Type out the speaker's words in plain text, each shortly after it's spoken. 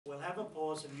We'll have a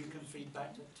pause and you can feed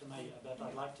back to me, but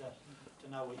I'd like to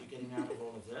know what you're getting out of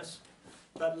all of this.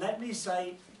 But let me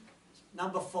say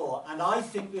number 4, and I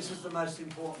think this is the most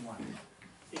important one.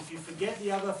 If you forget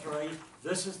the other 3,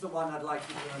 this is the one I'd like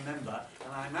you to remember,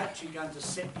 and I'm actually going to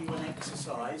set you an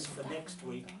exercise for next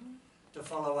week to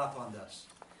follow up on this.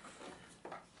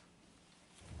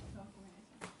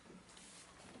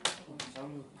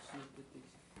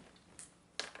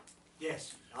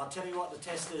 Yes, I'll tell you what the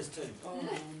test is too. Oh,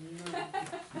 no.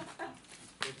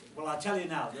 Well, I'll tell you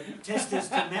now. The test is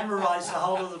to memorize the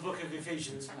whole of the book of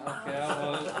Ephesians. Okay,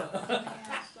 well.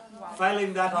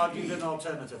 Failing that, I'll give you an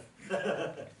alternative.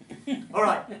 All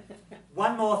right,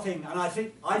 one more thing, and I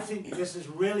think this is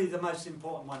really the most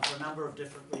important one for a number of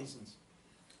different reasons.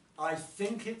 I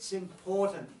think it's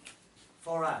important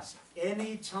for us,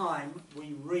 any time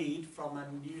we read from a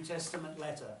New Testament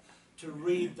letter, to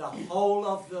read the whole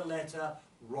of the letter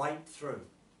right through.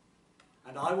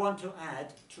 And I want to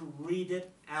add to read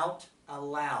it out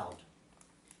aloud.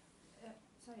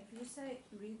 Sorry, if you say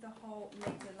read the whole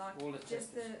letter, All like the just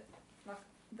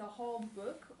the whole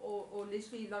book, or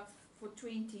literally like for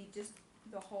 20, just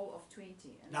the whole of 20.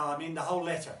 No, I mean the whole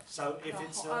letter. So if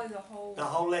it's the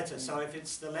whole letter. So if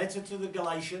it's the letter to the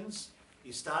Galatians,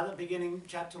 you start at the beginning,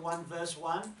 chapter 1, verse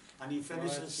 1, and you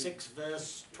finish at 6,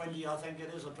 verse 20, I think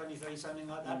it is, or 23, something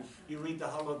like that. You read the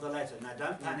whole of the letter. Now,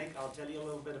 don't panic. I'll tell you a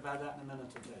little bit about that in a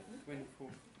minute or two. 24.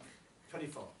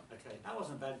 24. Okay, that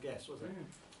wasn't a bad guess, was it?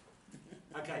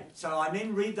 Okay, so I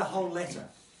mean read the whole letter.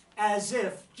 As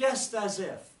if, just as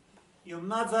if, your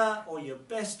mother or your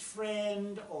best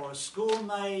friend or a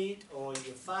schoolmate or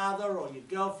your father or your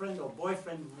girlfriend or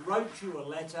boyfriend wrote you a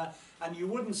letter, and you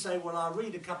wouldn't say, well, I'll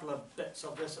read a couple of bits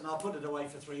of this and I'll put it away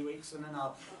for 3 weeks, and then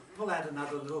I'll pull out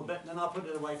another little bit, and then I'll put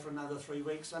it away for another 3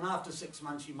 weeks, and after 6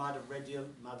 months you might have read your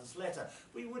mother's letter.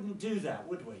 We wouldn't do that,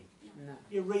 would we? No.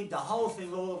 You read the whole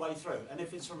thing all the way through, and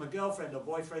if it's from a girlfriend or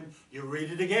boyfriend, you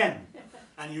read it again,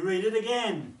 and you read it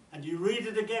again, and you read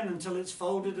it again until it's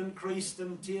folded and creased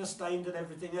and tear-stained and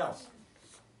everything else.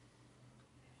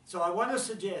 So I want to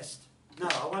suggest, no,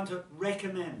 I want to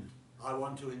recommend, I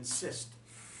want to insist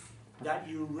that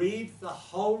you read the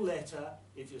whole letter.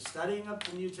 If you're studying up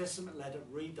the New Testament letter,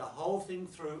 read the whole thing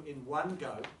through in one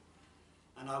go,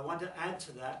 and I want to add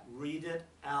to that, read it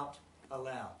out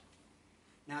aloud.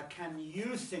 Now, can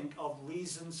you think of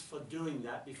reasons for doing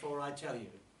that before I tell you?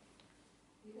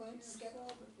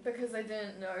 Because they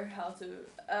didn't know how to,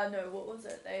 no, what was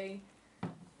it? They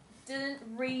didn't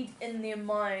read in their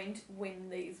mind when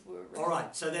these were written. All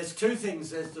right, so there's 2 things.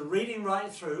 There's the reading right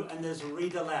through and there's a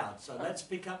read aloud. So let's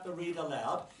pick up the read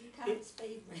aloud. You can't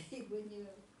speed read when you...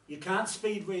 You can't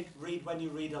speed read when you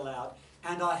read aloud.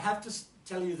 And I have to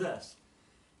tell you this.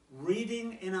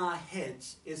 Reading in our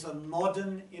heads is a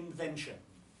modern invention.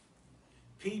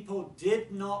 People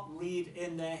did not read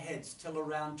in their heads till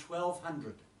around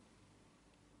 1200.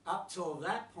 Up till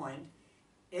that point,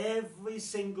 every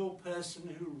single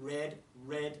person who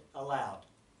read aloud.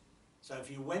 So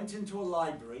if you went into a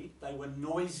library, they were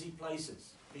noisy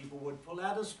places. People would pull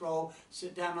out a scroll,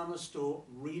 sit down on a stool,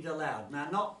 read aloud. Now,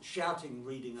 not shouting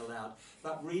reading aloud,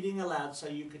 but reading aloud so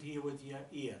you could hear with your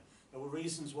ear. There were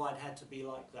reasons why it had to be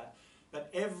like that.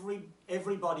 But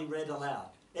everybody read aloud.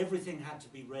 Everything had to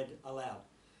be read aloud.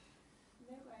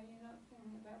 That way you're not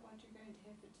thinking about what you're going to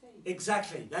have for tea.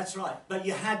 Exactly, that's right. But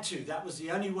you had to. That was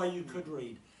the only way you could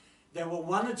read. There were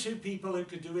 1 or 2 people who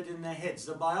could do it in their heads.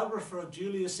 The biographer of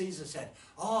Julius Caesar said,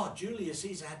 oh, Julius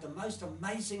Caesar had the most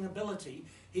amazing ability.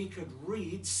 He could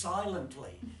read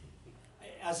silently.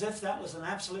 As if that was an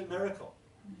absolute miracle.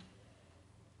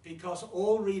 Because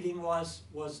all reading was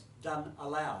done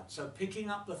aloud. So picking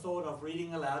up the thought of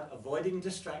reading aloud, avoiding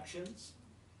distractions,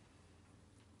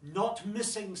 not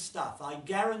missing stuff. I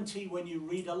guarantee when you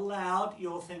read aloud,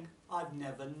 you'll think, I've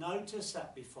never noticed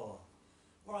that before.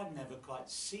 Or I've never quite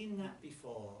seen that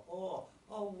before. Or,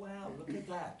 oh wow, look at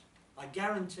that. I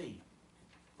guarantee.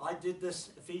 I did this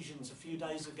Ephesians a few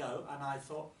days ago, and I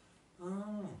thought,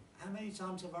 oh, how many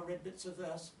times have I read bits of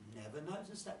this? Never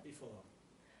noticed that before.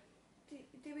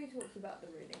 Debbie talked about the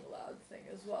reading aloud thing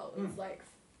as well. It was like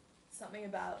something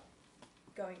about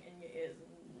going in your ears.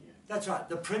 That's right.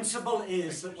 The principle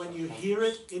is that when you hear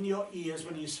it in your ears,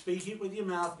 when you speak it with your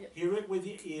mouth, hear it with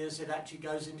your ears, it actually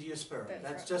goes into your spirit.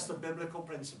 That's just the biblical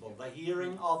principle. The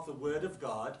hearing of the Word of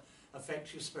God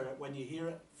affects your spirit when you hear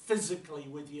it physically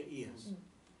with your ears.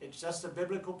 It's just a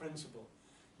biblical principle.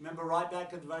 Remember right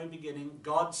back at the very beginning,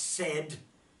 God said,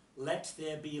 let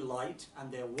there be light,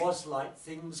 and there was light.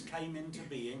 Things came into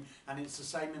being, and it's the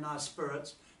same in our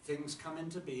spirits. Things come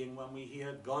into being when we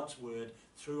hear God's Word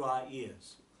through our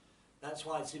ears. That's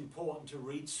why it's important to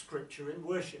read scripture in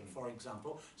worship, for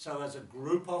example. So as a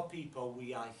group of people,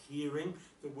 we are hearing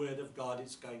the word of God.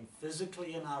 It's going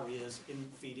physically in our ears, in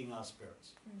feeding our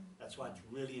spirits. That's why it's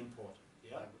really important.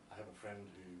 Yeah. I have a friend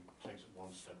who takes it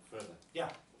one step further. Yeah.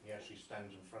 He actually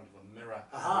stands in front of a mirror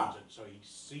and Aha. reads it, so he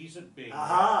sees it being read.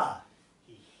 Aha.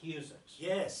 He hears it.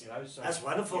 Yes. You know, so That's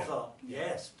wonderful yeah. thought.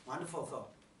 Yes. Wonderful thought.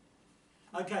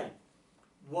 Okay.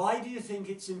 Why do you think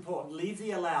it's important? Leave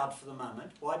the aloud for the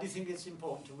moment. Why do you think it's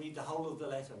important to read the whole of the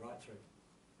letter right through?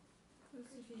 Because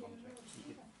if you get it all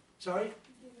together, Sorry?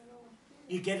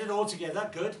 you get it all together. You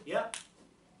get it all together. Good. Yeah.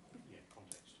 Yeah,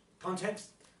 context. Context.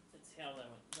 It's how they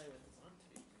were designed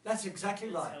to be. That's exactly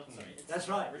It's right. how- sorry, it's That's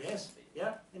how right. originally Yes. to be.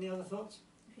 Yeah. Any other thoughts?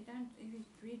 If you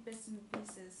read bits and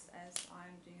pieces, as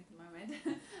I'm doing at the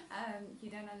moment, you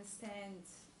don't understand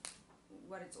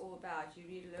what it's all about. You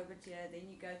read a little bit here, then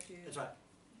you go to That's right.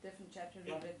 different chapter, a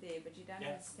Yeah. little bit there, but you don't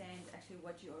Yeah. understand actually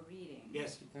what you are reading.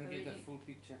 Yes. You don't get the full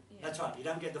picture. Yeah. That's right. You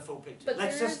don't get the full picture. But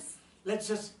let's there just is let's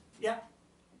just yeah.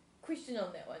 question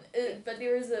on that one. But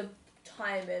there is a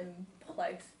time and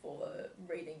place for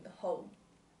reading the whole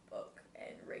book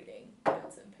and reading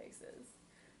bits and pieces,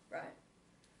 right?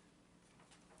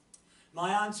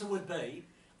 My answer would be,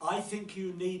 I think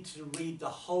you need to read the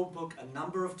whole book a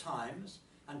number of times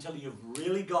until you've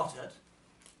really got it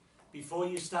before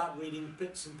you start reading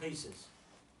bits and pieces.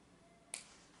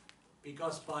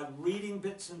 Because by reading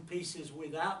bits and pieces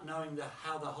without knowing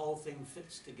how the whole thing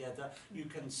fits together, you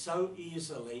can so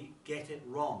easily get it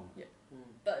wrong.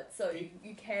 But so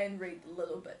you can read the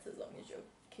little bits as long as you're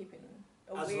keeping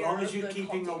aware As long as of you're the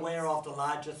keeping context. aware of the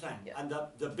larger thing. Yeah. And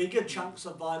the bigger chunks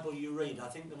of Bible you read, I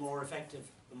think the more effective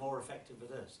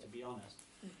it is, to be honest.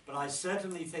 But I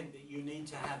certainly think that you need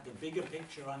to have the bigger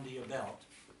picture under your belt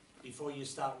before you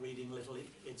start reading little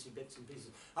itsy bits and pieces.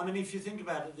 I mean, if you think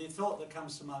about it, the thought that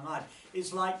comes to my mind,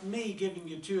 it's like me giving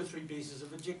you 2 or 3 pieces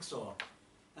of a jigsaw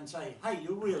and say, hey,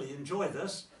 you'll really enjoy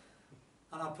this.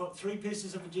 And I put 3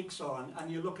 pieces of a jigsaw on,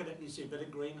 and you look at it and you see a bit of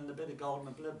green and a bit of gold and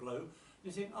a bit of blue.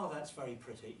 You think, oh, that's very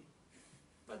pretty.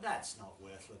 But that's not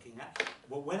worth looking at.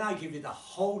 Well, when I give you the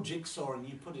whole jigsaw and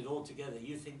you put it all together,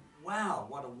 you think, wow,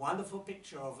 what a wonderful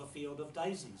picture of a field of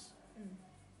daisies.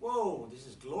 Whoa, this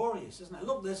is glorious, isn't it?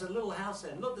 Look, there's a little house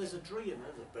there, and look, there's a tree, and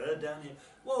there's a bird down here.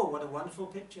 Whoa, what a wonderful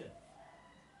picture.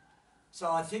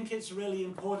 So I think it's really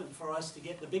important for us to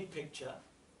get the big picture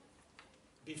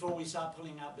before we start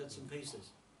pulling out bits and pieces.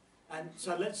 And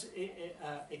so let's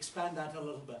expand that a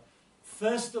little bit.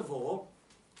 First of all,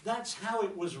 that's how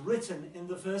it was written in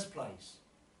the first place.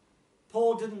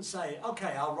 Paul didn't say,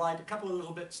 okay, I'll write a couple of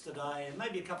little bits today, and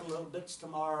maybe a couple of little bits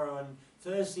tomorrow, and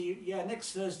Thursday, yeah,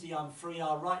 next Thursday I'm free,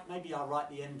 maybe I'll write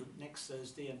the end of next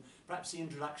Thursday, and perhaps the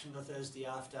introduction the Thursday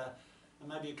after, and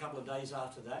maybe a couple of days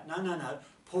after that. No.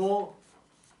 Paul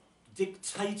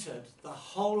dictated the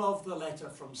whole of the letter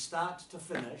from start to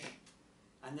finish,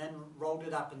 and then rolled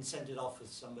it up and sent it off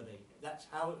with somebody. That's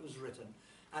how it was written.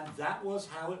 And that was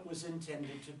how it was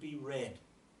intended to be read.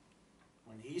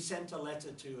 When he sent a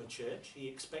letter to a church, he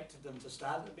expected them to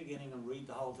start at the beginning and read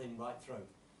the whole thing right through.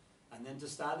 And then to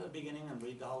start at the beginning and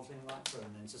read the whole thing right through.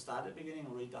 And then to start at the beginning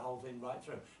and read the whole thing right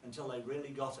through until they really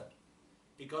got it.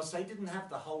 Because they didn't have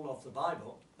the whole of the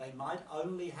Bible. They might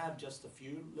only have just a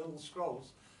few little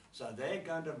scrolls. So they're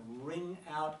going to wring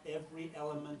out every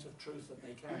element of truth that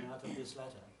they can out of this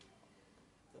letter.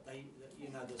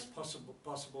 That's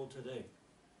possible to do.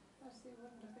 Plus there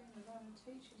wouldn't have been a lot of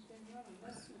teachers, been a lot of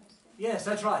listeners. Yes,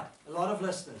 that's right. A lot of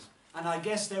listeners. And I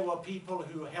guess there were people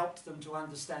who helped them to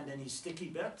understand any sticky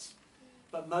bits,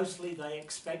 but mostly they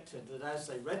expected that as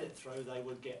they read it through, they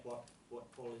would get what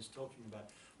Paul is talking about.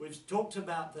 We've talked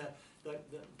about the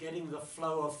getting the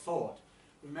flow of thought.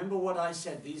 Remember what I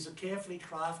said, these are carefully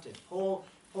crafted. Paul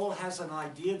has an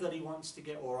idea that he wants to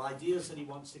get, or ideas that he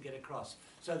wants to get across.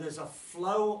 So there's a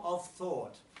flow of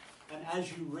thought. And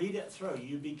as you read it through,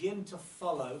 you begin to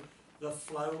follow the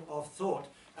flow of thought.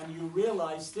 And you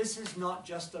realize this is not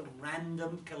just a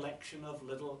random collection of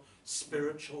little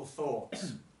spiritual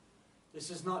thoughts. This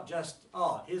is not just,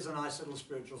 oh, here's a nice little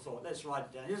spiritual thought. Let's write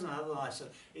it down. Here's another nice.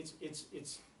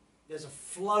 There's a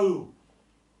flow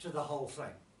to the whole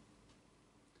thing.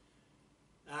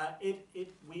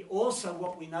 We also,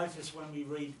 what we notice when we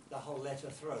read the whole letter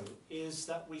through is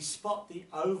that we spot the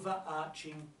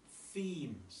overarching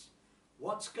themes.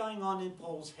 What's going on in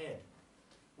Paul's head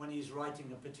when he's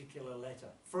writing a particular letter?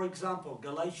 For example,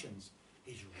 Galatians.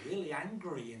 He's really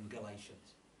angry in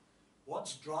Galatians.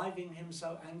 What's driving him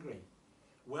so angry?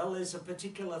 Well, there's a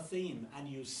particular theme, and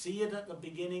you see it at the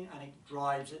beginning, and it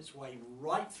drives its way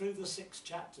right through the 6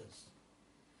 chapters.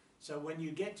 So when you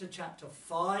get to chapter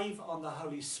 5 on the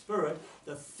Holy Spirit,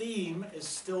 the theme is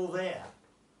still there.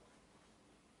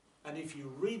 And if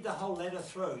you read the whole letter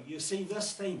through, you see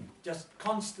this theme just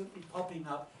constantly popping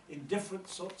up in different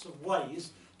sorts of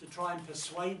ways to try and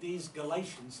persuade these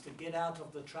Galatians to get out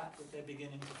of the trap that they're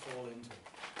beginning to fall into.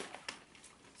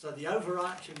 So the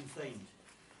overarching theme.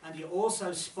 And you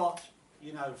also spot,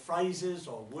 you know, phrases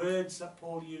or words that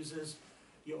Paul uses.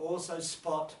 You also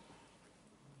spot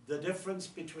the difference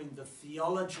between the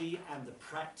theology and the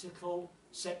practical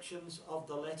sections of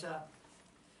the letter.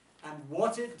 And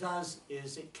what it does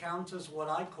is it counters what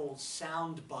I call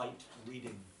soundbite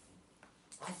reading.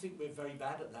 I think we're very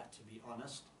bad at that, to be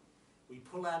honest. We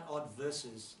pull out odd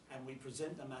verses and we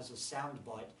present them as a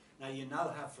soundbite. Now you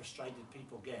know how frustrated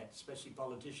people get, especially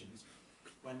politicians,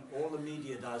 when all the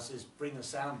media does is bring a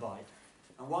soundbite.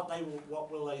 And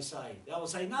what will they say? They will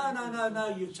say,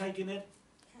 no, you've taken it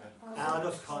out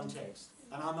of context.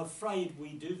 And I'm afraid we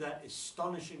do that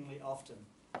astonishingly often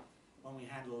when we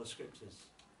handle the scriptures.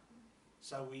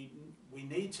 So we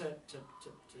need to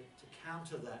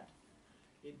counter that.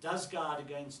 It does guard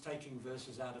against taking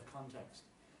verses out of context.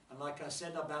 And like I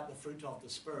said about the fruit of the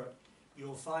Spirit,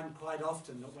 you'll find quite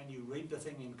often that when you read the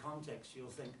thing in context, you'll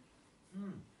think,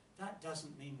 that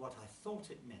doesn't mean what I thought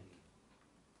it meant.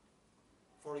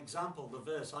 For example, the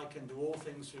verse, I can do all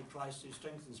things through Christ who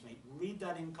strengthens me. Read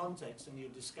that in context and you'll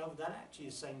discover that actually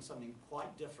is saying something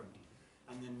quite different.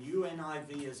 And the new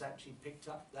NIV has actually picked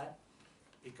up that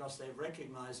because they've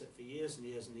recognized that for years and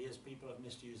years and years people have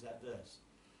misused that verse.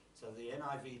 So the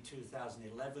NIV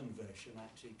 2011 version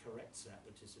actually corrects that,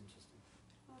 which is interesting.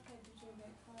 I've had to do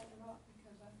that quite a lot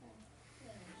because I think you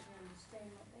actually understand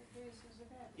what that verse is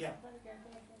about. Yeah. You've got to go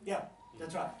back and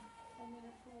That's right. and then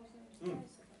it falls into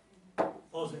place a bit.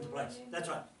 Falls into place. That's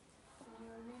right. And you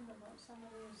remember what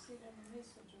somebody has said in a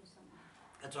message or something.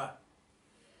 That's right.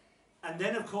 And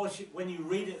then, of course, when you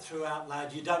read it through out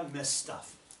loud, you don't miss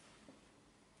stuff.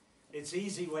 It's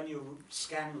easy when you're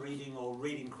scan reading or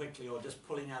reading quickly or just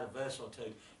pulling out a verse or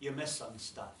two, you miss some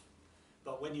stuff.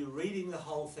 But when you're reading the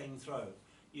whole thing through,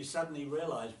 you suddenly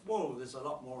realize, whoa, there's a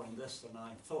lot more in this than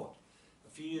I thought. A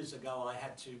few years ago, I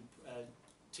had to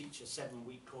teach a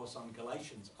 7-week course on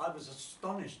Galatians. I was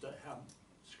astonished at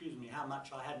how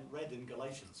much I hadn't read in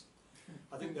Galatians.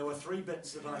 I think there were 3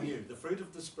 bits that I knew. The fruit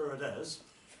of the Spirit is,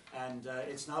 and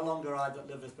it's no longer I that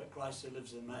liveth, but Christ who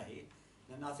lives in me.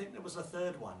 And I think there was a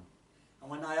 3rd one. And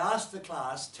when I asked the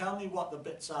class, tell me what the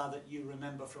bits are that you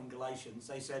remember from Galatians,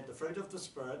 they said the fruit of the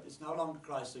Spirit is no longer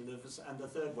Christ who lives, and the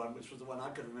 3rd one, which was the one I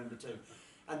could remember too.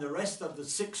 And the rest of the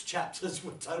 6 chapters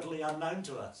were totally unknown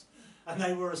to us. And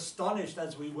they were astonished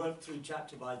as we worked through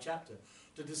chapter by chapter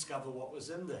to discover what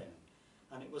was in there.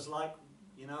 And it was like,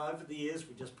 you know, over the years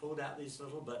we just pulled out these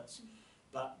little bits.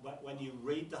 But when you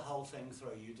read the whole thing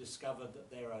through, you discover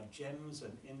that there are gems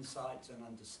and insights and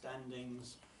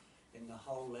understandings in the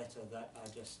whole letter that are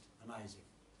just amazing.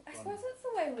 I suppose that's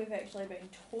the way we've actually been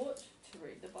taught to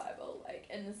read the Bible, like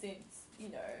in the sense, you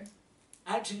know,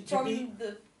 Actually,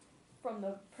 from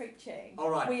the preaching, all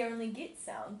right. we only get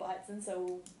sound bites, and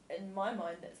so in my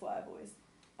mind, that's why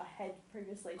I had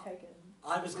previously taken.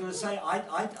 I was going to say,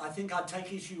 I think I'd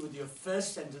take issue with your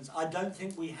first sentence. I don't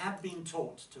think we have been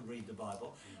taught to read the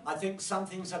Bible. I think some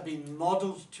things have been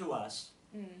modelled to us,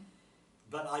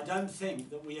 but I don't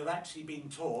think that we have actually been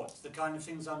taught the kind of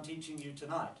things I'm teaching you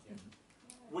tonight,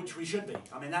 which we should be.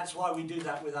 I mean, that's why we do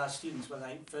that with our students. When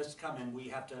they first come in, we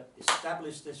have to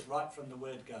establish this right from the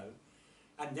word go.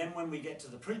 And then when we get to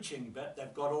the preaching bit,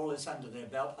 they've got all this under their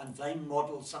belt and they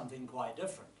model something quite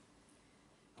different.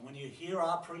 And when you hear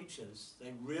our preachers,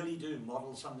 they really do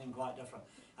model something quite different.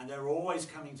 And they're always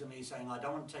coming to me saying, I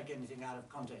don't want to take anything out of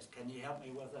context. Can you help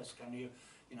me with this? Can you,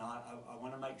 I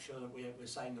want to make sure that we're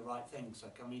saying the right thing. So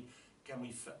can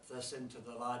we fit this into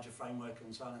the larger framework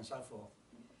and so on and so forth?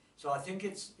 So I think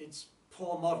it's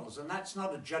poor models. And that's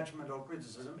not a judgment or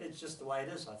criticism. It's just the way it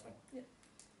is, I think. Yep.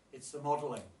 It's the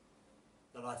modelling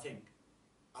that I think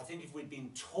if we'd been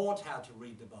taught how to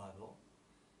read the Bible,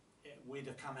 we'd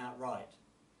have come out right.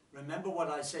 Remember what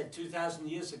I said 2,000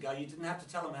 years ago, you didn't have to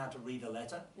tell them how to read a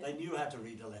letter. Yep. They knew how to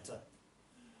read a letter.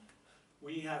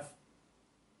 We have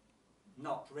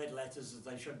not read letters as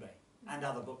they should be. And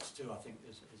other books too, I think,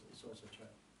 is also true.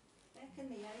 Back in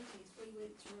the 80s, we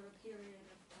went through a period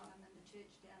of time in the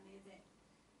church down there that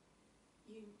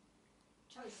you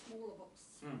chose smaller books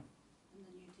in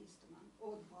the New Testament,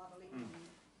 or the Bible anyway,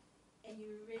 and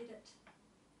you read it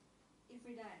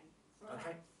every day for a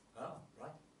month. Oh,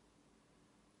 right.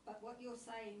 But what you're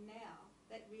saying now,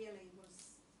 that really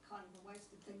was kind of a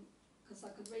wasted thing, because I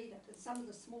could read it, but some of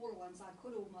the smaller ones I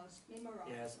could almost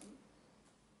memorise them.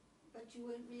 but you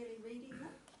weren't really reading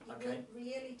it. You Okay. weren't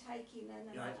really taking in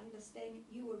and Right. understanding.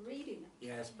 You were reading it,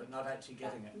 Yes, but not actually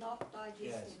getting but it. not digesting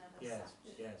Yes, it as yes,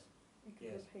 such. yes, You can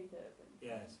Yes. repeat it. But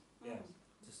yes, yes.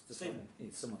 Just Stephen. like, yeah,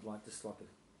 somewhat like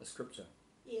a scripture.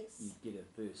 Yes. You get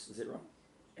a verse, is that right?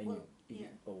 And Well, you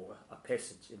or a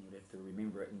passage, and you'd have to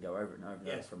remember it and go over it and over and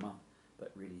over Yes. for a month.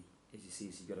 But really, as he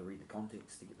says, you've got to read the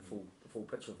context to get the full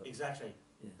picture of it. Exactly.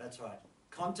 Yeah. That's right.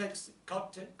 Context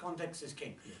is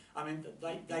king. Yeah. I mean,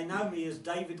 they know me as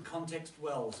David Context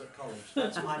Wells at college.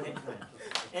 That's my nickname.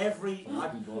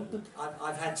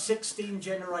 I've had 16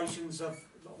 generations of,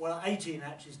 well, 18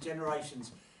 actually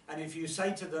generations. And if you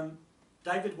say to them,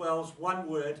 David Wells, one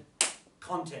word,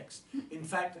 context. In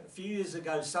fact, a few years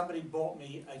ago, somebody bought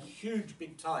me a huge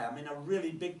big tie. I mean, a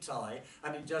really big tie,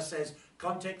 and it just says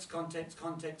context, context,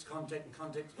 context, context,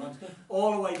 context, context,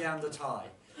 all the way down the tie,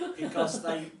 because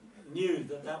they knew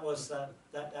that that was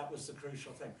the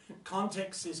crucial thing.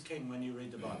 Context is king when you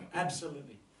read the Bible.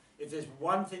 Absolutely. If there's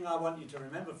one thing I want you to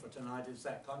remember for tonight, it's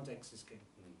that context is king.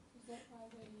 Is that why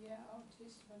the Old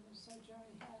Testament is so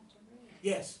jolly hard to read?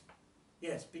 Yes,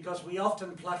 yes, because we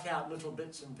often pluck out little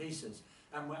bits and pieces,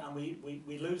 and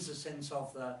we lose a sense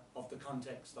of the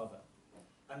context of it.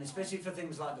 And especially for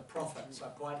things like the prophets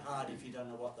are quite hard if you don't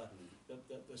know what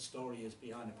the story is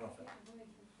behind a prophet. I get the word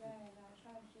for today and I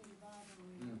try to do the Bible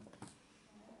in Mm.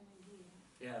 a year.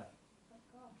 Yeah, But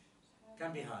gosh, it's hard.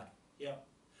 can be hard. Yeah.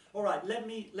 All right, let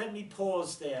me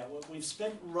pause there. We've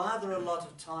spent rather a lot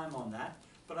of time on that,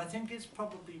 but I think it's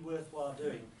probably worthwhile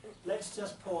doing. Let's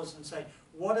just pause and say,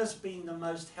 what has been the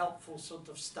most helpful sort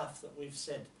of stuff that we've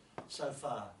said so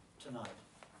far tonight?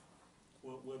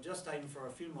 We'll just aim for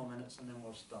a few more minutes and then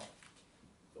we'll stop.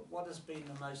 But what has been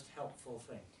the most helpful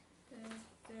thing?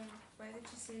 The way that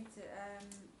you said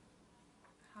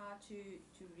how to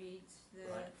read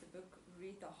Right. the book,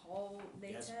 read the whole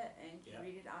letter Yes. and Yeah.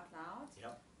 read it out loud.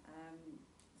 Yep. I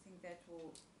think that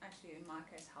will actually, in my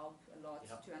case, help a lot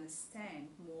Yep. to understand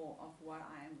more of what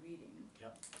I am reading.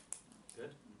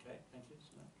 Good. Okay. Thank you.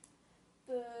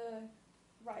 the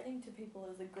writing to people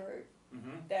as a group,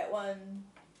 Mm-hmm. that one,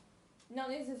 not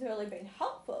necessarily been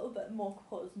helpful, but more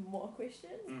caused more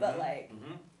questions. Mm-hmm. But like,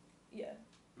 Mm-hmm. yeah,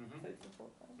 Mm-hmm. food for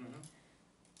thought kind of Mm-hmm.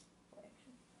 for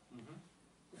action.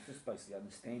 Mm-hmm. Just basically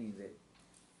understanding that,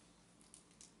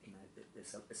 you know, that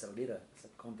it's a letter, it's a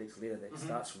context letter that Mhm.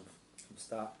 starts from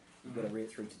start. You've got to read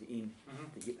it through to the end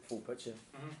Mm-hmm. to get the full picture,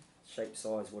 Mm-hmm. shape,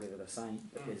 size, whatever they're saying.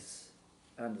 But Mm. there's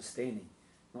understanding,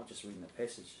 not just reading the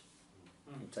passage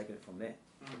Mm. and taking it from that.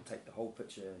 Mm. Take the whole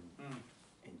picture Mm.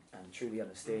 and truly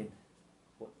understand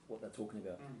what they're talking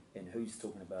about Mm. and who's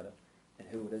talking about it and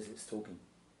who it is that's talking.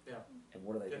 Yeah. And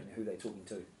what are they Good. and who they're talking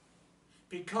to.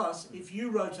 Because if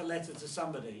you wrote a letter to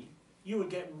somebody, you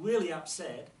would get really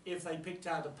upset if they picked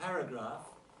out a paragraph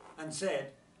and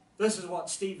said, this is what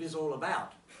Steve is all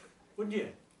about. Wouldn't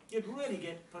you? You'd really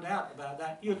get put out about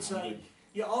that. You'd say,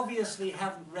 you obviously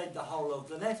haven't read the whole of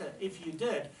the letter. If you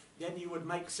did, then you would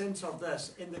make sense of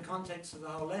this in the context of the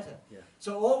whole letter. Yeah.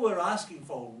 So all we're asking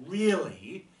for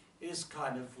really is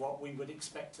kind of what we would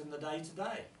expect in the day to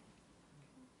day.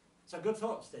 So good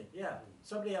thoughts, Steve. Yeah.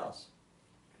 Somebody else?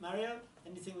 Mario,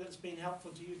 anything that's been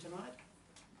helpful to you tonight?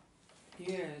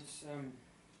 Yeah, it's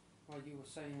what you were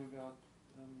saying about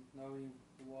knowing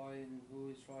why and who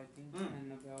is writing, Mm.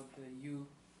 and about the you.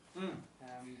 Mm.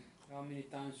 How many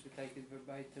times we take it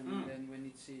verbatim, Mm. and then when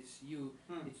it says you,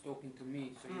 Mm. it's talking to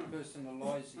me, so you Mm.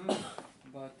 personalize it. Mm.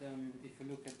 But if you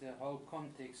look at the whole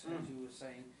context, as Mm. you were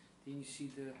saying, then you see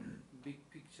the big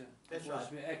picture. That's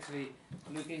because right. we're actually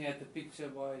looking at the picture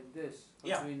by this,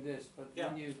 Yeah. between this. But Yeah.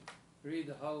 when you read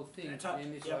the whole thing, That's right.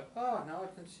 then it's Yeah. like, oh, now I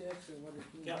can see actually what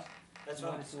it means. Yeah, that's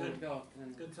what right. it's It's all good. about,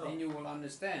 and Good thought. then you will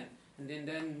understand, and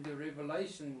then the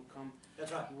revelation will come.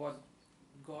 That's right. What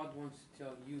God wants to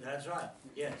tell you. That's right.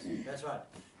 Yes, that's right.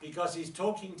 Because he's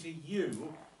talking to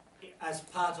you as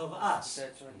part of us,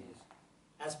 That's what it is.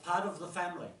 as part of the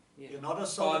family. Yeah. You're not a God is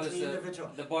solitary individual.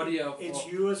 the body of. It's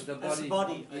you as the a body.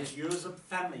 body. Yeah. It's you as a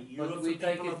family. You But as we the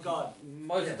take people it of God.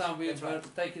 most Yes, of the time we that's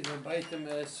right. take it verbatim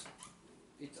as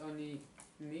it's only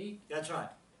me. That's right.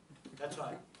 That's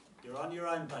right. You're on your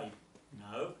own, babe.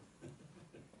 No.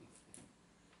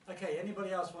 Okay,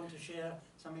 anybody else want to share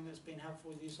something that's been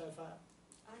helpful with you so far?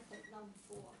 I think number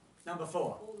 4, Number 4.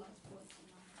 all those points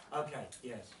are number Okay,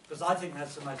 yes. Because I think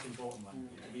that's the most important one,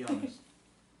 to be honest.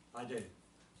 I do.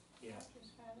 Yeah. I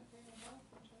just found it very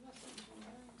helpful to listen to and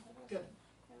learn to listen. Good.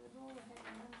 And we've all had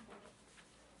an input.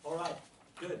 All right,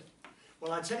 good.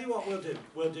 Well, I tell you what we'll do.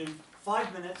 We'll do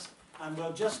 5 minutes and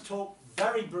we'll just talk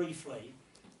very briefly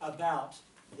about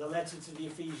the letter to the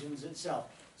Ephesians itself.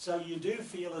 So you do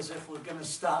feel as if we're going to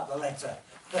start the letter.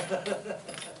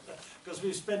 Because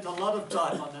we've spent a lot of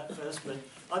time on that first bit.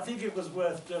 I think it was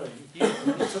worth doing.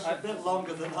 It took a bit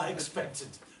longer than I expected.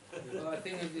 Well, I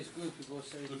think it is good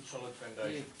because Good solid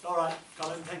foundation. All right,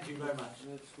 Colin, thank you very much.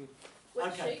 that's good. Which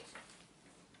Okay. sheet?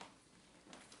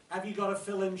 Have you got a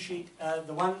fill-in sheet?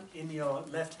 The one in your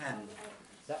left hand.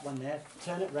 That one there.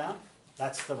 Turn it round.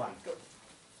 That's the one.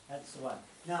 That's the one.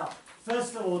 Now,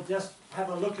 first of all, just have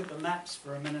a look at the maps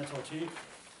for a minute or two.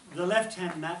 The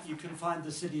left-hand map, you can find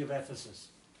the city of Ephesus.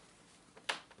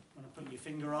 Want to put your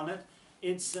finger on it?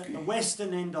 It's at the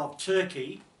western end of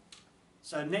Turkey.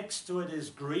 So next to it is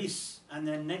Greece, and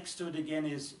then next to it again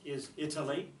is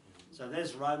Italy. So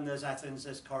there's Rome, there's Athens,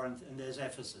 there's Corinth, and there's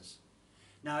Ephesus.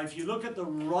 Now, if you look at the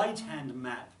right-hand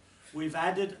map, we've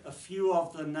added a few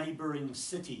of the neighboring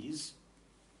cities.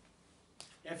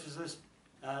 Ephesus,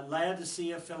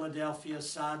 Laodicea, Philadelphia,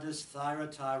 Sardis,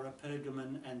 Thyatira,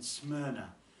 Pergamon, and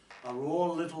Smyrna are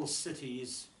all little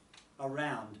cities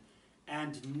around.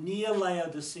 And near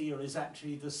Laodicea is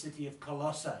actually the city of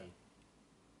Colossae.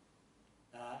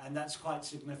 And that's quite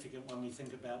significant when we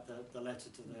think about the letter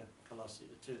to the Colossae,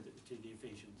 to the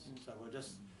Ephesians. So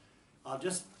I'll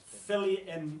just fill you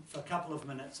in for a couple of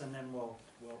minutes, and then we'll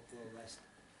rest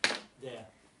there.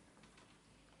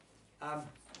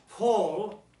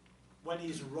 Paul, when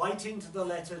he's writing to the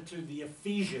letter to the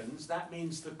Ephesians, that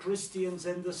means the Christians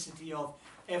in the city of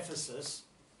Ephesus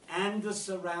and the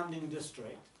surrounding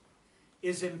district,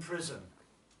 is in prison.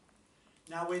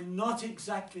 Now, we're not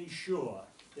exactly sure.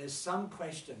 There's some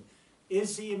question.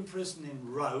 Is he in prison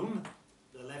in Rome,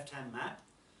 the left-hand map,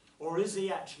 or is he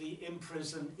actually in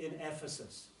prison in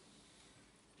Ephesus?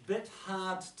 Bit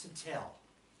hard to tell.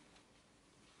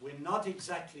 We're not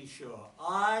exactly sure.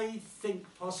 I think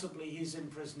possibly he's in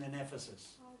prison in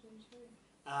Ephesus.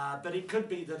 But it could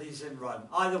be that he's in Rome.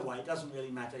 Either way, it doesn't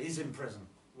really matter. He's in prison,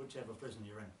 whichever prison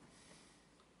you're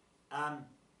in.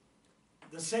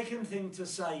 The second thing to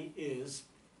say is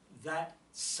that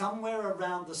somewhere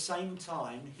around the same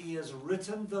time, he has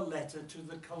written the letter to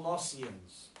the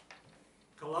Colossians.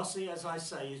 Colossae, as I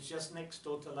say, is just next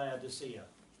door to Laodicea.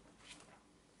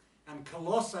 And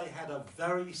Colossae had a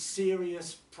very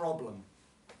serious problem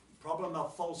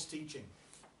of false teaching.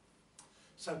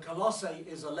 So Colossae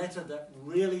is a letter that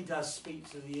really does speak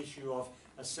to the issue of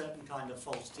a certain kind of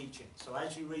false teaching. So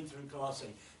as you read through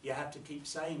Colossae, you have to keep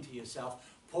saying to yourself,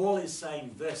 Paul is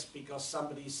saying this because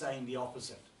somebody's saying the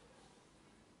opposite.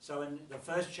 So in the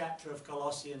first chapter of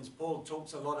Colossians, Paul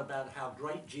talks a lot about how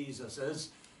great Jesus is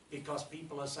because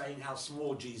people are saying how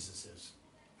small Jesus is.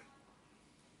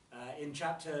 In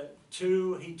chapter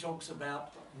 2, he talks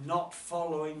about not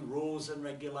following rules and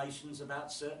regulations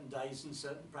about certain days and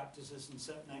certain practices and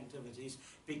certain activities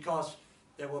because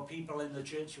there were people in the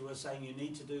church who were saying you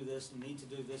need to do this and need to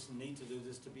do this and need to do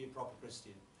this to be a proper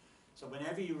Christian. So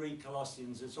whenever you read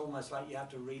Colossians, it's almost like you have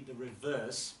to read the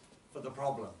reverse for the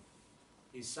problem.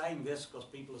 He's saying this because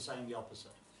people are saying the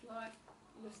opposite. It's like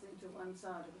listening to one side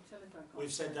of a telephone conversation.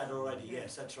 We've said that already,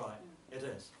 yes, that's right. It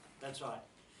is, that's right.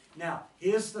 Now,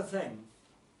 here's the thing.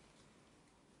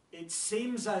 It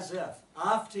seems as if,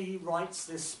 after he writes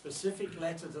this specific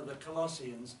letter to the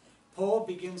Colossians, Paul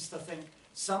begins to think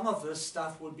some of this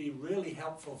stuff would be really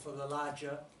helpful for the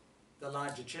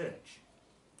larger church.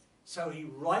 So he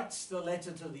writes the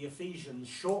letter to the Ephesians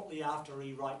shortly after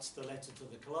he writes the letter to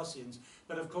the Colossians.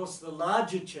 But of course, the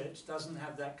larger church doesn't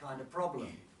have that kind of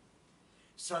problem.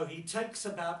 So he takes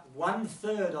about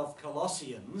 1/3 of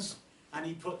Colossians and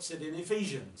he puts it in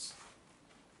Ephesians.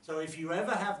 So if you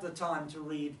ever have the time to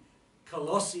read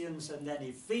Colossians and then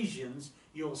Ephesians,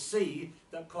 you'll see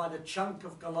that quite a chunk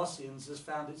of Colossians has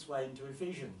found its way into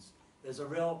Ephesians. There's a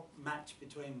real match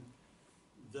between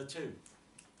the two.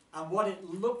 And what it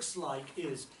looks like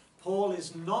is Paul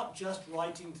is not just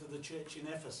writing to the church in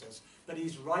Ephesus, but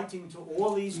he's writing to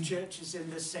all these churches in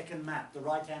this second map, the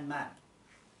right-hand map.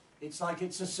 It's like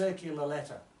it's a circular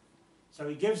letter. So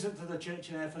he gives it to the church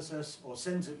in Ephesus, or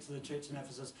sends it to the church in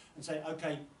Ephesus, and say,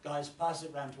 okay, guys, pass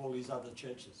it around to all these other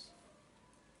churches.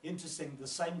 Interesting, the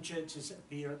same churches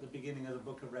appear at the beginning of the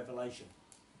book of Revelation.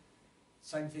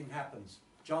 Same thing happens.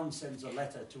 John sends a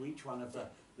letter to each one of the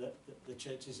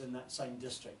churches in that same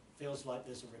district. Feels like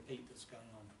there's a repeat that's going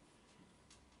on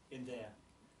in there.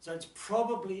 So it's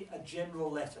probably a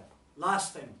general letter.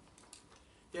 Last thing.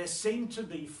 There seem to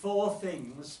be 4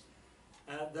 things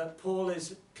that Paul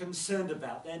is concerned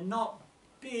about. They're not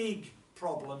big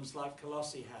problems like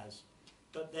Colossae has,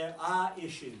 but there are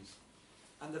issues.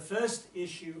 And the first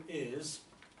issue is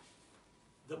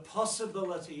the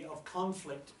possibility of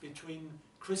conflict between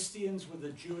Christians with a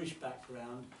Jewish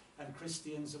background and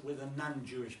Christians with a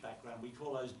non-Jewish background. We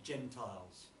call those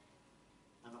Gentiles.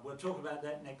 And we'll talk about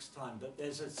that next time, but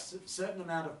there's a certain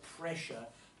amount of pressure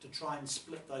to try and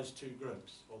split those two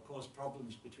groups or cause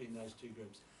problems between those two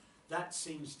groups. That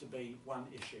seems to be one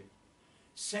issue.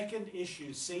 Second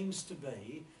issue seems to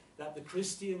be that the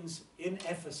Christians in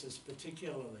Ephesus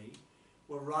particularly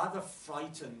were rather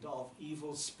frightened of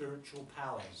evil spiritual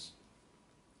powers.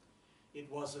 It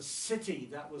was a city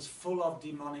that was full of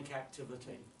demonic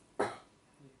activity.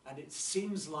 And it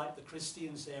seems like the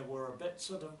Christians there were a bit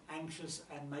sort of anxious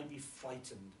and maybe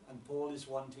frightened. And Paul is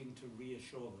wanting to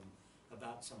reassure them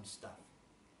about some stuff.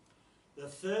 The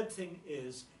third thing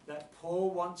is that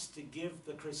Paul wants to give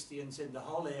the Christians in the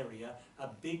whole area a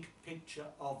big picture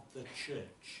of the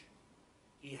church.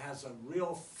 He has a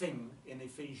real thing in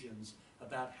Ephesians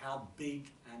about how big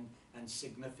and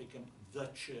significant the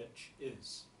church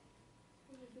is.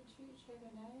 Does the church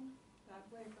have a name? Like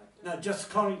we've got the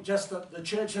No, just the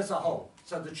church as a whole.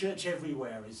 So the church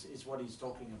everywhere is what he's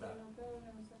talking about. little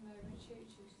buildings and they were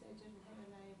churches, they didn't have a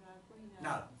name like we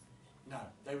know. No.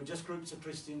 They were just groups of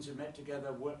Christians who met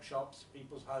together, workshops,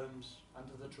 people's homes,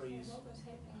 under the And trees. what was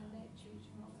happening in that church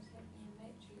and what was happening in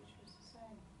that church was the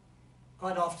same.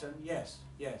 Quite often, yes.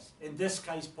 In this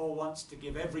case, Paul wants to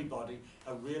give everybody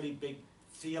a really big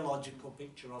theological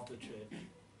picture of the church.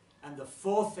 And the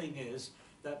fourth thing is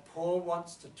that Paul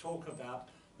wants to talk about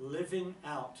living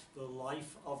out the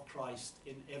life of Christ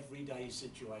in everyday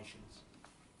situations.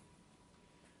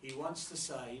 He wants to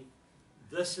say,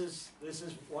 this is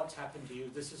what's happened to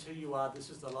you, this is who you are, this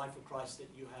is the life of Christ that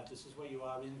you have, this is where you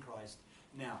are in Christ.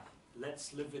 Now,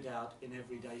 let's live it out in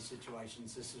everyday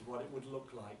situations. This is what it would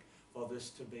look like for this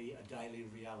to be a daily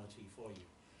reality for you.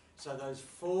 So those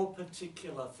four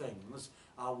particular things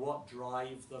are what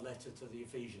drive the letter to the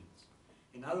Ephesians.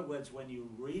 In other words, when you're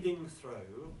reading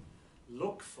through,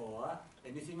 look for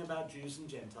anything about Jews and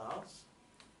Gentiles,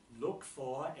 look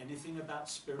for anything about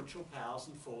spiritual powers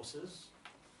and forces,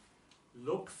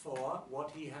 look for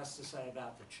what he has to say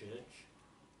about the church,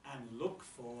 and look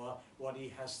for what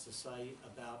he has to say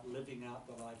about living out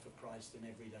the life of Christ in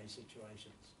everyday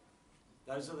situations.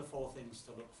 Those are the four things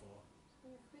to look for. So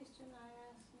the question I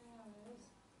ask now is,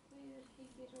 where did he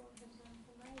get all his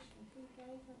information? Who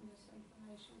gave him this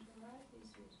information to write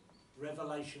these letters?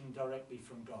 Revelation directly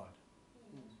from God.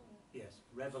 Yeah, that's what I Yes,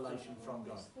 revelation from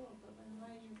God. thought, but when the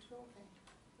way you're talking,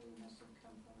 he must have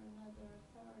come from another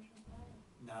authoritative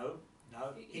name. No.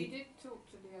 He did talk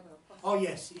to the other apostles. Oh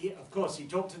yes, of course, he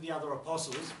talked to the other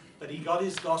apostles, but he got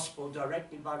his gospel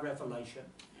directly by revelation.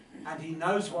 And he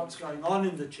knows what's going on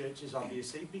in the churches,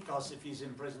 obviously, because if he's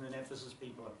in prison in Ephesus,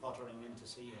 people are pottering in to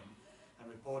see him and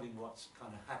reporting what's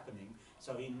kind of happening.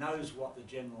 So he knows what the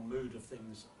general mood of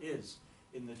things is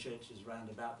in the churches round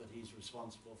about that he's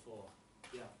responsible for.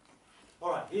 Yeah.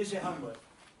 All right, here's your homework.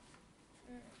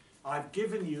 I've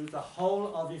given you the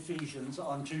whole of Ephesians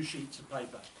on 2 sheets of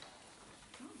paper.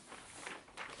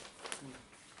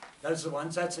 Those are the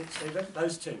ones, that's it, Stephen,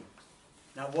 those two.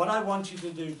 Now what I want you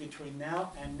to do between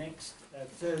now and next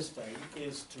Thursday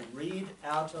is to read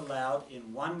out aloud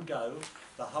in one go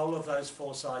the whole of those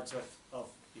 4 sides of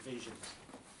Ephesians.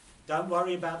 Don't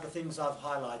worry about the things I've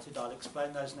highlighted, I'll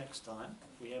explain those next time.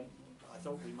 I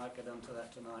thought we might get onto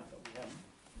that tonight, but we haven't.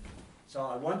 So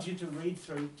I want you to read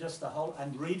through just the whole,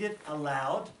 and read it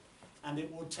aloud, and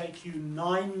it will take you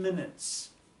 9 minutes.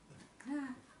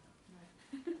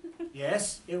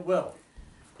 Yes, it will.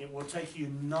 It will take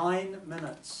you 9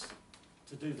 minutes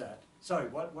to do that. Sorry,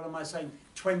 what am I saying?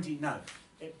 20, no.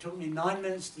 It took me 9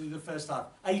 minutes to do the first half.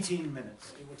 18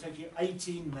 minutes. It will take you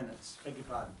 18 minutes, beg your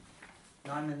pardon.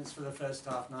 9 minutes for the first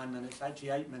half, 9 minutes, actually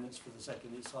 8 minutes for the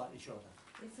second, it's slightly shorter.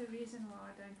 It's a reason why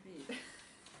I don't read.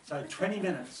 So 20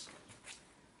 minutes.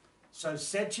 So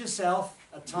set yourself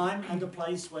a time and a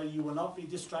place where you will not be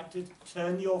distracted.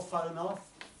 Turn your phone off.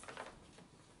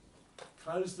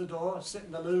 Close the door, sit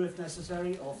in the loo if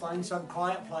necessary, or find some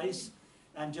quiet place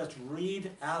and just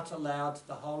read out aloud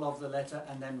the whole of the letter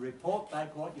and then report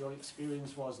back what your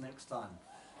experience was next time.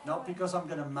 Not because I'm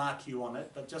going to mark you on it,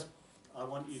 but just I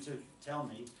want you to tell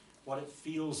me what it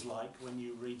feels like when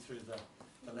you read through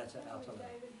the letter out aloud.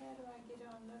 David, how do I get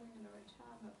on living in a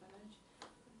retirement village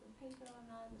if the people on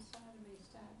either side of me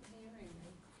start hearing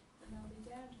me? And I'll be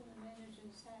down to the manager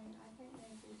saying, I think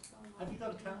Matthew's gone on. Have you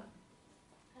got a car?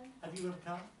 Huh? Have you got a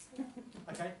car?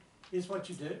 Okay, here's what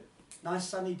you do. Nice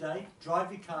sunny day,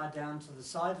 drive your car down to the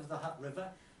side of the Hutt River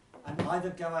and either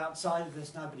go outside if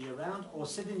there's nobody around or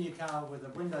sit in your car with the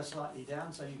window slightly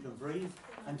down so you can breathe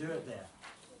and do it there.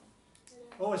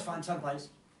 Always find some place.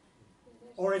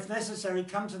 Or if necessary,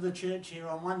 come to the church here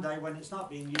on one day when it's not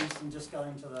being used and just go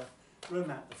into the room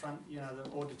at the front, you know,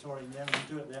 the auditorium there, and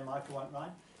do it there. Michael won't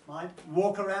mind.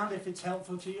 Walk around if it's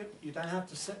helpful to you. You don't have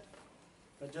to sit.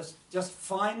 But just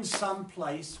find some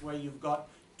place where you've got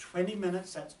 20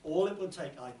 minutes. That's all it will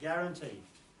take, I guarantee.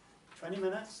 20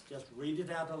 minutes, just read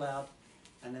it out aloud,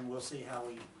 and then we'll see how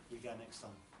we go next time.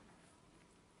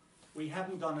 We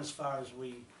haven't gone as far as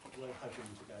we were hoping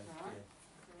to go. All right. Yeah.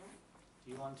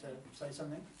 Do you want to say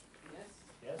something? Yes.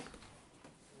 Yes?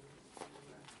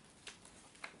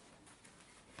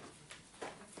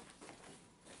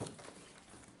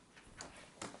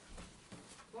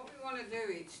 What we want to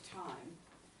do each time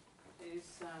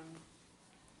is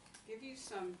give you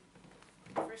some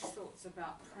fresh thoughts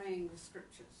about praying the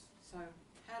scriptures. So,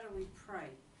 how do we pray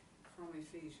from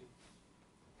Ephesians?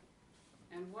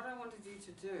 And what I wanted you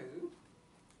to do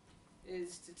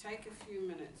is to take a few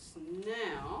minutes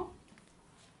now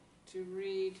to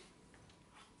read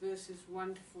verses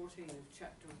 1 to 14 of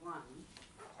chapter 1.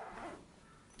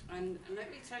 And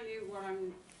let me tell you what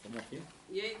I'm... From what here?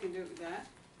 Yeah, you can do it with that.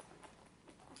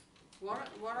 What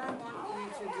I want you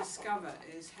to discover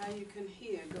is how you can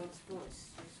hear God's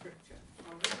voice through Scripture.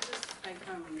 I'll give you this to take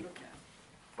home and look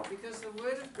at. Because the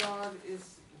Word of God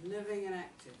is living and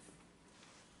active.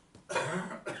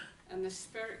 And the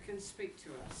Spirit can speak to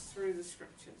us through the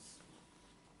Scriptures.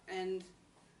 And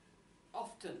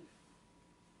often,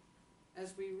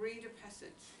 as we read a passage,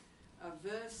 a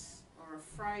verse or a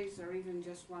phrase or even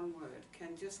just one word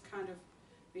can just kind of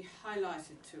be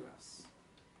highlighted to us.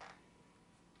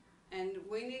 And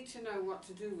we need to know what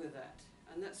to do with that.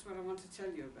 And that's what I want to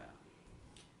tell you about.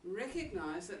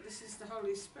 Recognize that this is the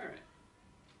Holy Spirit.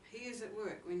 He is at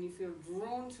work when you feel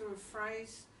drawn to a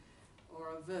phrase or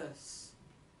a verse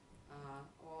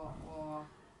or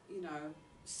you know,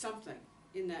 something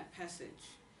in that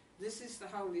passage. This is the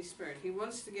Holy Spirit. He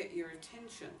wants to get your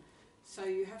attention, so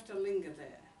you have to linger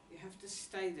there. You have to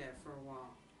stay there for a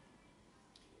while.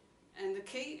 And the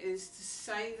key is to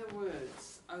say the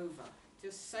words over.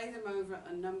 Just say them over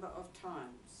a number of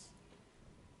times.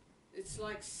 It's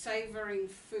like savouring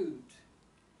food.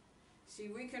 See,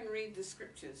 we can read the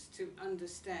scriptures to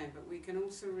understand, but we can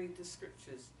also read the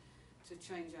scriptures to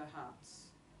change our hearts.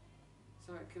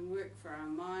 So it can work for our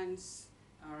minds,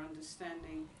 our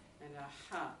understanding, and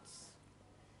our hearts.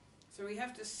 So we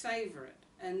have to savour it.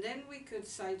 And then we could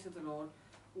say to the Lord,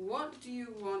 what do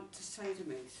you want to say to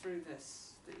me through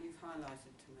this that you've highlighted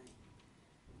to me?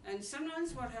 And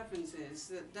sometimes what happens is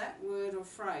that that word or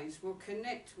phrase will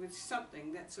connect with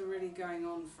something that's already going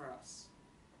on for us.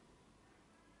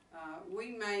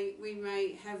 We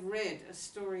may have read a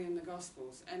story in the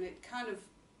Gospels and it kind of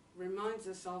reminds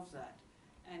us of that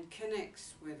and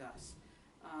connects with us.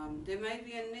 There may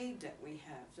be a need that we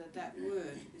have that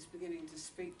word is beginning to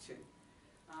speak to.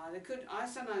 I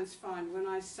sometimes find when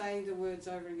I say the words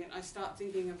over again, I start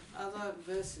thinking of other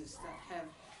verses that have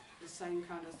the same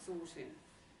kind of thought in,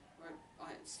 where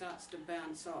it starts to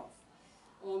bounce off.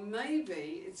 Or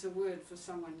maybe it's a word for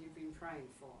someone you've been praying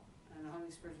for, and the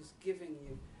Holy Spirit is giving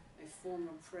you a form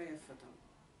of prayer for them.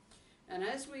 And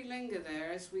as we linger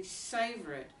there, as we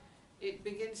savour it, it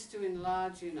begins to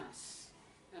enlarge in us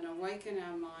and awaken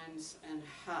our minds and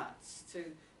hearts to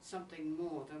something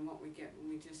more than what we get when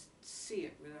we just see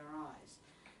it with our eyes.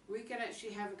 We can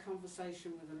actually have a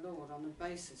conversation with the Lord on the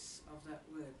basis of that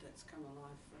word that's come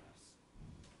alive for us.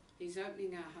 He's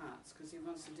opening our hearts because he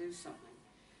wants to do something.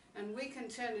 And we can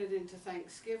turn it into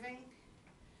thanksgiving.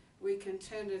 We can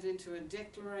turn it into a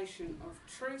declaration of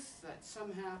truth that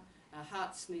somehow our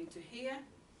hearts need to hear.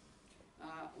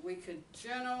 We could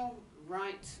journal,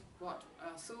 write what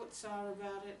our thoughts are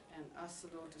about it, and ask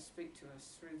the Lord to speak to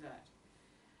us through that.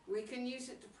 We can use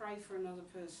it to pray for another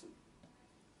person.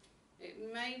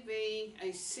 It may be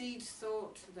a seed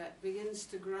thought that begins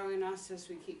to grow in us as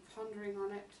we keep pondering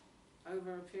on it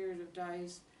over a period of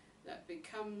days, that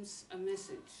becomes a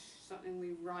message, something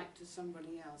we write to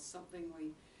somebody else, something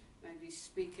we maybe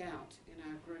speak out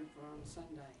in our group or on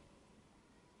Sunday.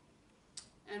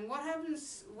 And what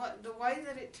happens, the way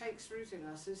that it takes root in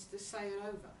us is to say it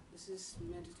over. This is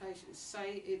meditation.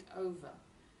 Say it over.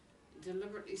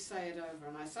 Deliberately say it over.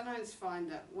 And I sometimes find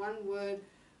that one word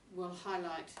will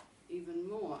highlight even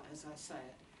more as I say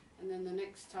it. And then the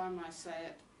next time I say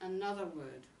it, another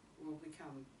word will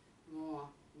become more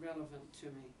relevant to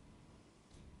me.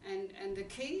 And the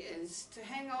key is to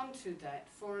hang on to that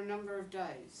for a number of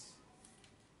days.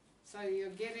 So you're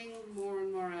getting more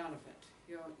and more out of it.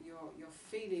 You're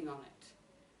feeding on it.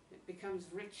 It becomes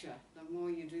richer the more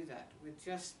you do that with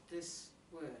just this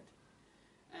word.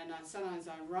 And sometimes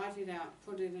I write it out,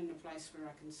 put it in a place where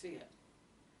I can see it.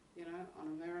 you know, on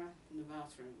a mirror in the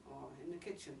bathroom or in the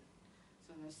kitchen.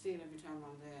 So they see it every time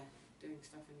I'm there doing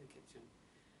stuff in the kitchen.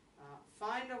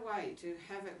 Find a way to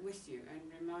have it with you and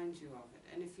remind you of it.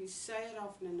 And if you say it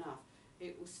often enough,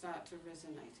 it will start to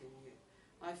resonate in you.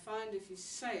 I find if you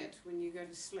say it when you go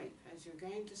to sleep, as you're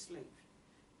going to sleep,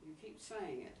 you keep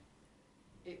saying it,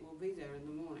 it will be there in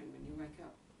the morning when you wake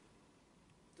up.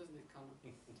 Doesn't it, Colin?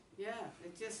 Yeah,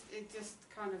 it just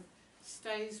kind of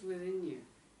stays within you.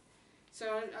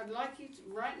 So I'd like you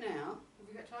to, right now, have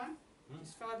you got time?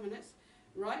 Just 5 minutes.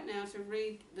 Right now to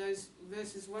read those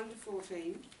verses 1 to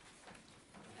 14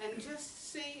 and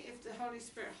just see if the Holy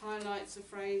Spirit highlights a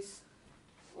phrase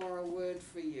or a word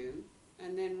for you,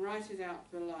 and then write it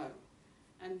out below.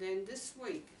 And then this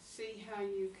week, see how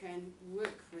you can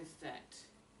work with that,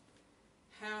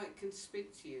 how it can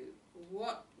speak to you,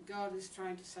 what God is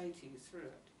trying to say to you through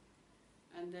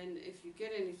it. And then if you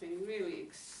get anything really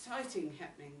exciting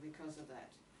happening because of that,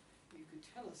 you could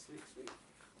tell us next week.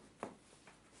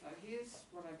 So here's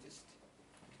what I've just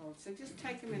told. So just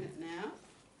take a minute now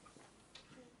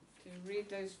to read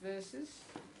those verses.